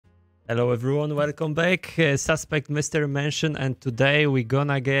Hello everyone, welcome back. Suspect Mr. Mansion, and today we're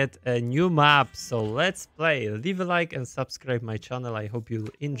gonna get a new map. So let's play. Leave a like and subscribe my channel. I hope you'll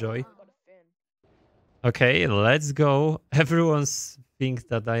enjoy. Okay, let's go. Everyone's think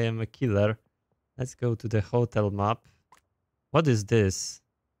that I am a killer. Let's go to the hotel map. What is this?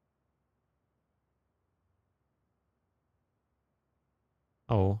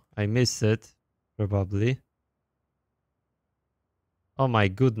 Oh, I missed it. Probably. Oh my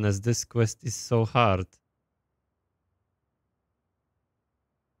goodness, this quest is so hard.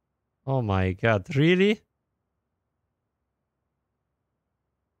 Oh my god, really?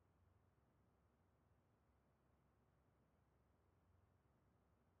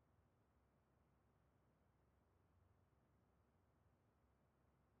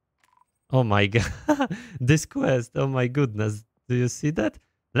 Oh my god, this quest, oh my goodness. Do you see that?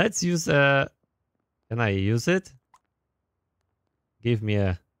 Let's use a... Can I use it? Give me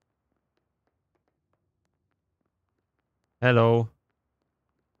a... Hello.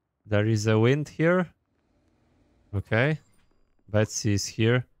 There is a wind here. Okay. Betsy is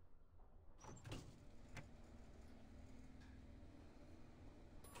here.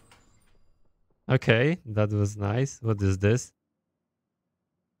 Okay, that was nice. What is this?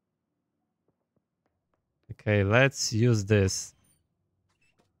 Okay, let's use this.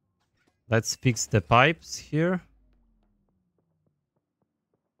 Let's fix the pipes here.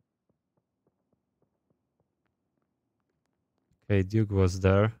 Okay, Duke was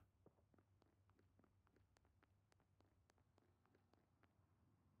there.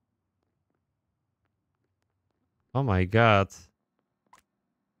 Oh my god.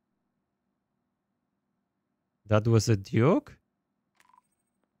 That was a Duke?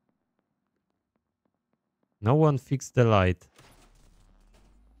 No one fixed the light.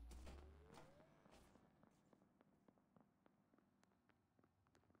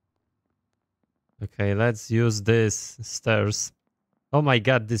 Okay, let's use this stairs. Oh my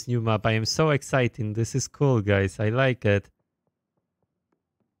god, this new map. I am so excited. This is cool, guys. I like it.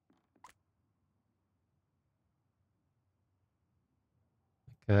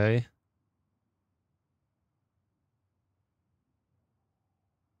 Okay.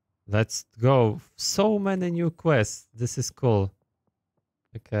 Let's go. So many new quests. This is cool.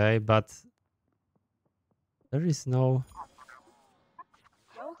 Okay, but there is no...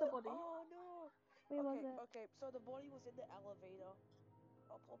 Where was the body? Oh no! Where was it? Okay, so the body was in the elevator.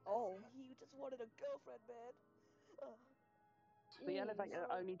 Oh. He just wanted a girlfriend, man. The elevator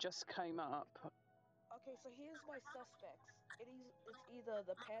only just came up. Okay, so here's my suspects. It's either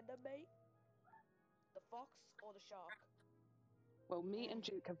the panda mate, the fox, or the shark. Well, me and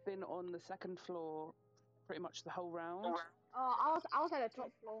Duke have been on the second floor pretty much the whole round. I was at the top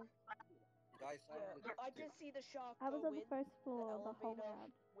floor. Guys, Yeah, I did see the shark I was go at the in first floor the the whole elevator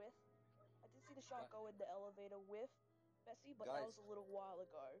round. with. I did see the shark go in the elevator with Bessie, but that was a little while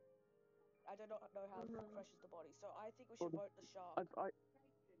ago. I don't know how fresh is the body, so I think we should vote the shark. I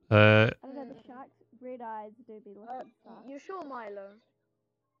don't know, the shark's red eyes do be looking stuff. You sure, Milo?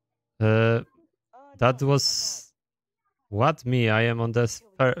 That No, was... What, me? I am on the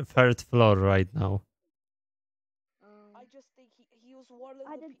third floor right now. I just think he was one of the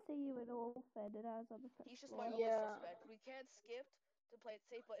I did see you at all, Fed, and I was on the first He's just floor. my only suspect. We can't skip to play it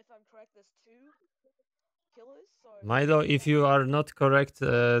safe, but if I'm correct, there's two killers. So Milo, if you are not correct,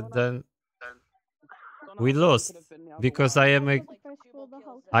 then we lost because I am a... The first floor the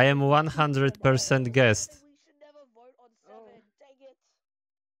whole I am time. 100% guest. we should never vote on 7. Dang it.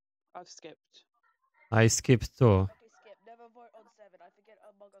 I've skipped. I skipped too. Okay, skip. Never vote on 7. I forget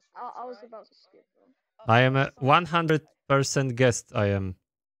Among Us. I was about to skip. I am a 100% guest. I am.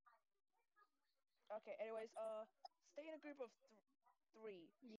 Okay, anyways, stay in a group of 3.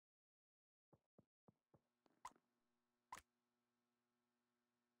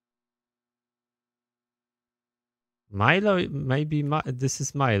 Milo, maybe this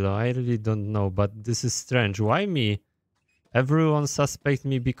is Milo. I really don't know, but this is strange. Why me? Everyone suspect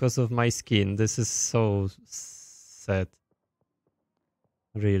me because of my skin. This is so sad.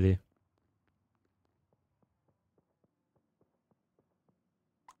 Really.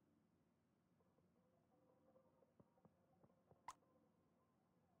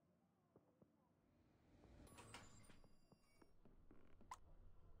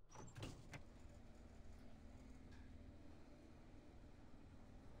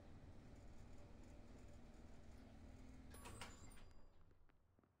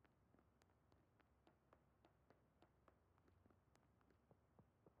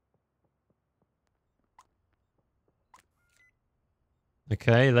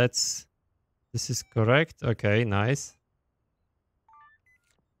 Okay, let's... This is correct. Okay, nice.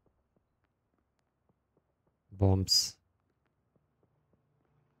 bombs.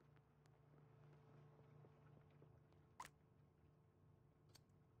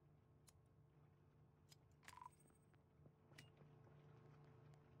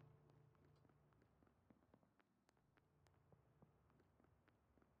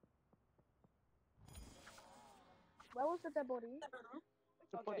 Where was the dead body?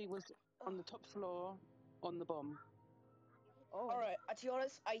 The body was on the top floor on the bomb. Oh. Alright, to be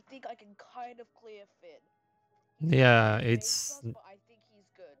honest, I think I can kind of clear Finn. Yeah, He it's phased us, but I think he's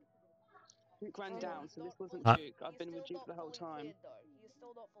good. Duke ran Oh. down, so this wasn't Uh, Duke. I've been with Duke the whole time. Though. He is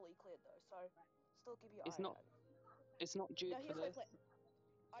still not fully cleared though, so still keep your It's eye not- on him. It's not Duke Now for here's my this. plan.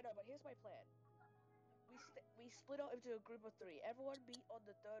 I know, but here's my plan. We split up into a group of 3. Everyone meet on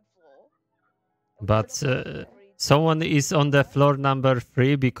the 3rd floor. and we but split up into three someone to is on the right? floor number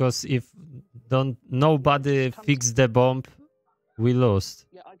 3 because if nobody Come fix the bomb, we lost.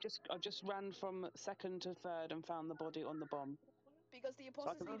 Yeah, I just ran from 2nd to 3rd and found the body on the bomb. Because the So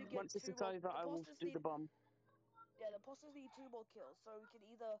I imposters can, need to get once this 2 is more. over, I will Imposters do need, the bomb. Yeah, the imposters need 2 more kills, so we can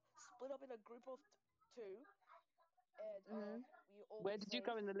either split up in a group of 2, and we all. Where be did you safe.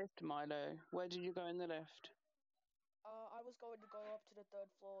 go in the lift, Milo? Where did you go in the lift? I was going to go up to the 3rd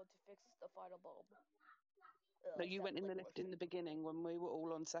floor to fix the final bomb. No, you went in the lift in the beginning when we were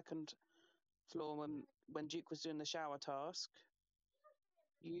all on 2nd floor when Duke was doing the shower task.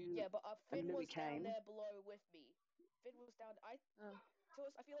 Yeah, but Finn Louis was down came. there below with me. Finn was down. To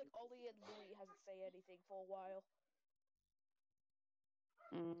us, I feel like Ollie and Louis hasn't say anything for a while.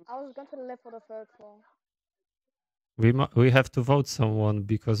 I was going to the left for the 3rd floor. We have to vote someone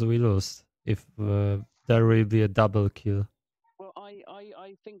because we lost. If there will be a double kill. Well,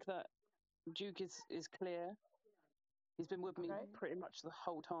 I think that Duke is clear. He's been with me pretty much the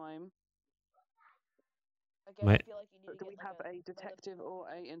whole time. Again, I feel like you need But to do we get have a detective or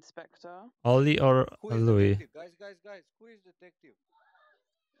a inspector? Ollie or Who is Louis? detective? Guys, who is detective?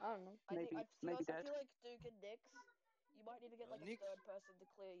 I don't know. Maybe Dad. I feel like Duke and Nix, you might need to get like Nix? a 3rd person to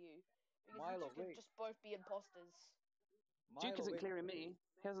clear you. Because Milo, you two can wait. just both be imposters. Duke Milo, isn't wait. clearing me.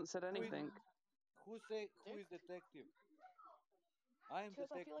 He hasn't said anything. Who is detective? I am Because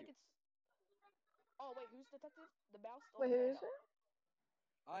I feel detective. like it's. Oh wait, who's detective? The mouse or Wait, the who panda? is it?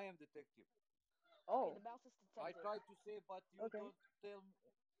 I am detective. Oh. Okay, the mouse is I detective. tried to say, but you Okay. don't tell me.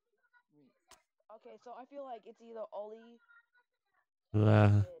 Okay, so I feel like it's either Ollie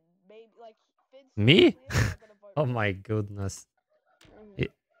Uh, and maybe like Finn's me? clear, so I'm gonna vote Oh Finn. my goodness.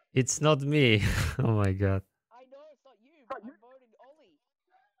 It's not me. Oh my god. I know it's not you, but I'm voting Ollie.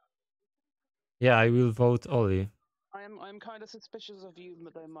 Yeah, I will vote Ollie. I'm kind of suspicious of you,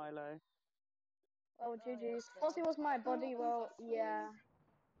 though, Milo. Oh, GG's. Fozzie was my body, well, yeah.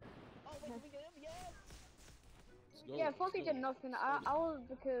 Oh wait, did we get him? Yes! Yeah, Fozzie did nothing. I was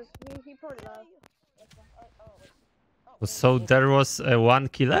because he probably left. Oh wait. Oh, So there was one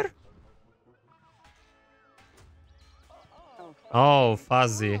killer? oh. Oh,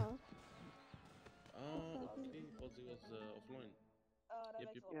 Fuzzy. Oh. Okay, Fozzy was offline. That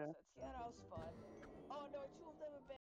Yep, makes yep. a lot of sense. Yeah, that was fun. Oh no, 2 of them are